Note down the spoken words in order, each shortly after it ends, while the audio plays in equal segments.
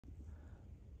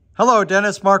Hello,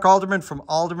 Dennis. Mark Alderman from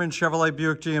Alderman Chevrolet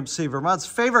Buick GMC, Vermont's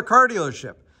favorite car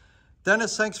dealership.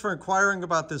 Dennis, thanks for inquiring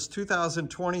about this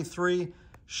 2023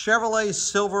 Chevrolet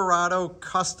Silverado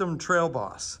Custom Trail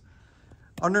Boss.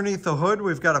 Underneath the hood,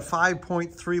 we've got a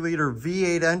 5.3-liter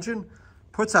V8 engine,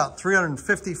 puts out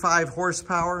 355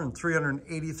 horsepower and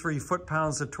 383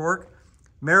 foot-pounds of torque,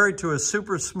 married to a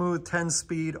super smooth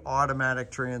 10-speed automatic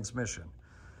transmission.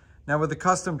 Now with the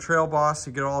Custom Trail Boss,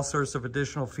 you get all sorts of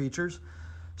additional features,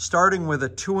 starting with a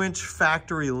 2-inch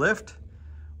factory lift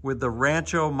with the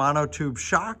Rancho monotube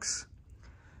shocks.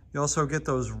 You also get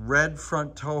those red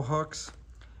front tow hooks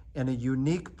and a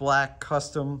unique black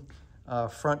custom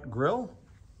front grille.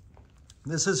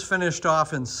 This is finished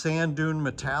off in sand dune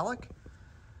metallic.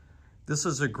 This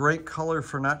is a great color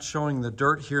for not showing the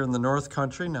dirt here in the North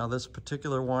Country. Now this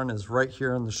particular one is right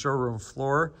here on the showroom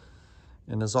floor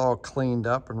and is all cleaned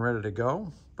up and ready to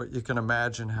go, but you can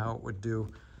imagine how it would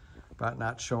do about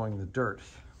not showing the dirt.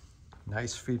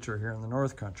 Nice feature here in the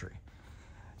North Country.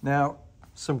 Now,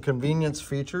 some convenience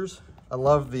features. I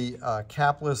love the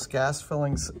capless gas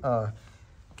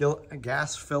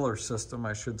filler system,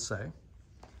 I should say.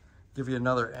 Give you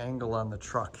another angle on the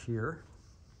truck here.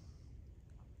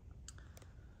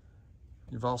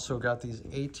 You've also got these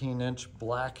 18-inch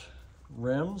black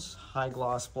rims, high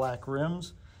gloss black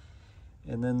rims,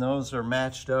 and then those are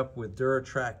matched up with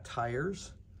Duratrac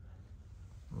tires.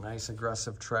 Nice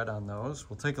aggressive tread on those.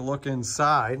 We'll take a look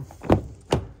inside.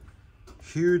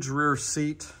 Huge rear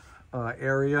seat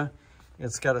area.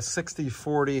 It's got a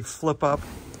 60/40 flip up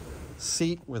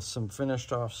seat with some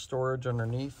finished off storage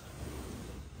underneath.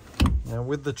 Now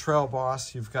with the Trail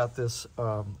Boss, you've got this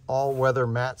all-weather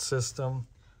mat system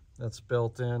that's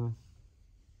built in.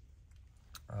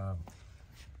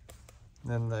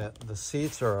 Then the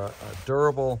seats are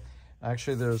durable.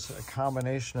 Actually, there's a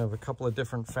combination of a couple of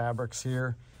different fabrics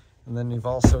here. And then you've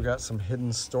also got some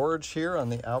hidden storage here on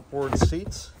the outboard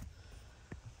seats.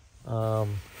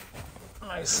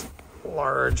 Nice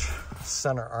large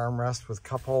center armrest with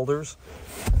cup holders.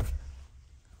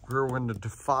 Rear window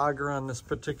defogger on this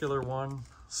particular one.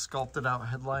 Sculpted out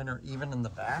headliner even in the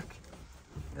back.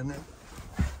 And then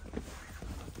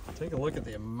take a look at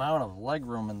the amount of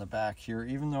legroom in the back here.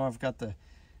 Even though I've got the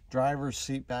driver's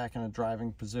seat back in a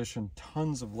driving position,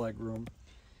 tons of legroom.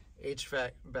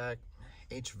 HVAC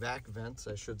vents,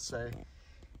 I should say.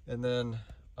 And then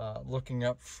looking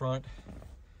up front,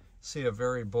 see a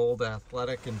very bold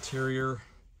athletic interior.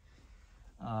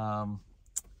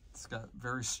 It's got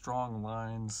very strong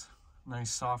lines, nice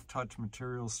soft touch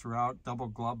materials throughout, double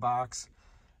glove box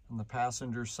on the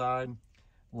passenger side,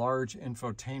 large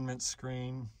infotainment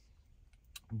screen,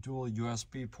 dual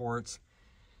USB ports,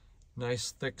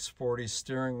 nice thick sporty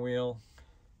steering wheel.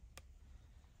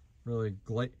 Really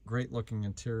great looking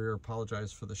interior.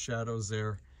 Apologize for the shadows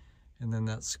there. And then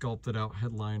that sculpted out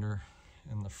headliner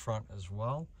in the front as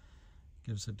well.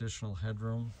 Gives additional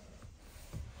headroom.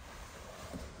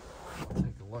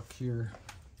 Take a look here.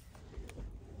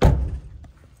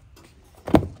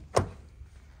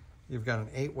 You've got an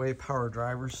 8-way power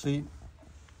driver's seat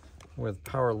with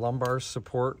power lumbar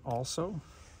support also.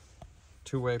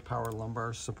 2-way power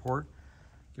lumbar support.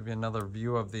 Give you another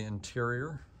view of the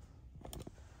interior.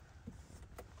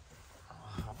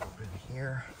 I'll hop up in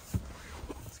here.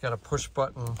 It's got a push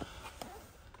button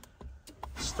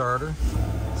starter.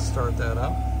 Start that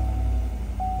up.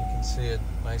 You can see it,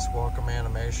 nice welcome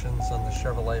animations on the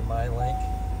Chevrolet MyLink.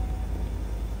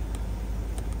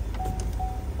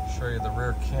 Show you the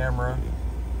rear camera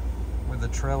with the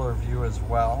trailer view as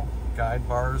well. Guide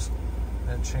bars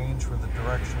that change with the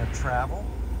direction of travel.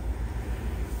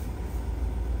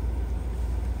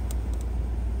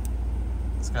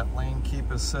 It's got lane keep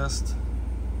assist.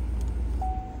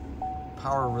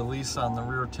 Power release on the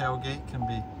rear tailgate can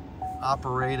be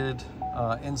operated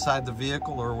inside the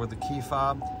vehicle or with a key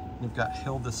fob. You've got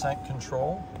hill descent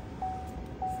control.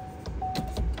 Put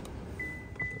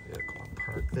the vehicle in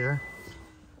park there.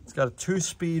 It's got a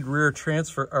 2-speed rear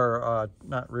transfer, or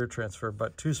not rear transfer,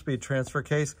 but 2-speed transfer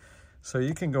case. So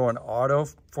you can go in auto,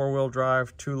 4-wheel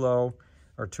drive, 2 low,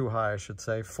 or 2 high, I should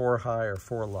say, 4 high or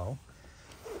 4 low.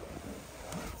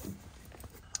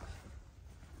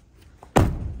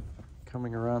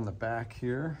 Coming around the back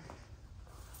here,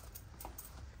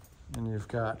 and you've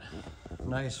got a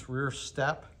nice rear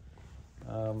step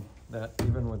that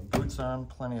even with boots on,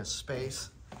 plenty of space.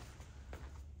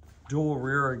 Dual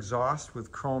rear exhaust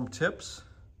with chrome tips.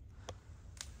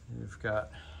 You've got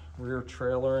rear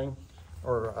trailering,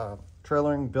 or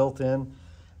trailering built in.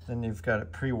 Then you've got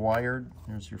it pre-wired.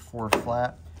 Here's your 4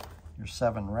 flat, your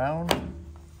 7 round.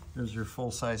 Here's your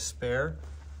full-size spare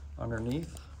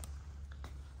underneath.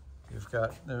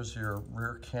 there's your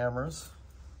rear cameras.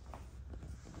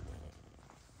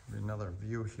 Another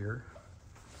view here.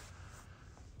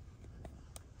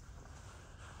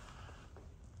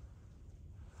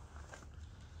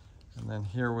 And then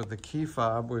here with the key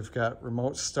fob, we've got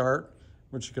remote start,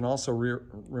 which you can also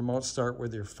remote start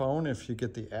with your phone if you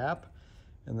get the app.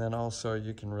 And then also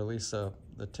you can release the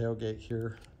tailgate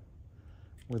here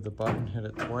with the button, hit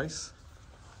it twice.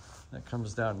 That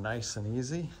comes down nice and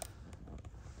easy.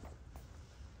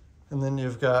 And then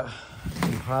you've got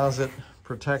composite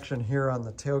protection here on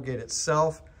the tailgate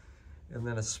itself, and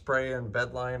then a spray-in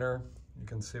bed liner. You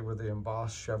can see with the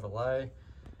embossed Chevrolet,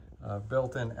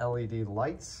 built-in LED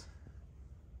lights,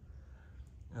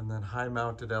 and then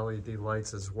high-mounted LED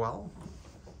lights as well.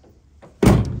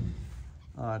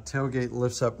 Tailgate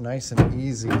lifts up nice and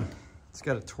easy. It's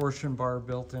got a torsion bar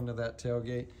built into that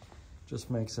tailgate,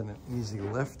 just makes it an easy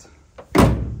lift.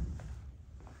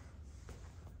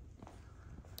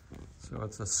 So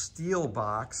it's a steel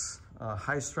box, a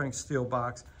high-strength steel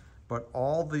box, but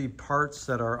all the parts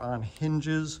that are on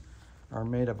hinges are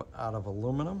made out of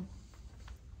aluminum.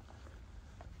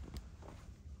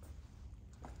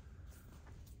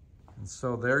 And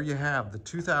so there you have the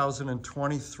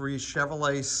 2023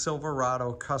 Chevrolet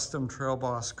Silverado Custom Trail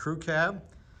Boss Crew Cab.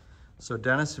 So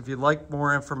Dennis, if you'd like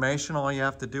more information, all you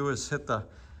have to do is hit the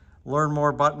Learn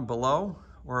More button below,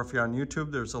 or if you're on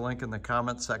YouTube, there's a link in the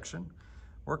comment section.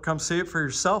 Or come see it for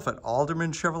yourself at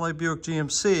Alderman Chevrolet Buick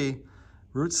GMC,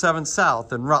 Route 7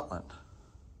 South in Rutland.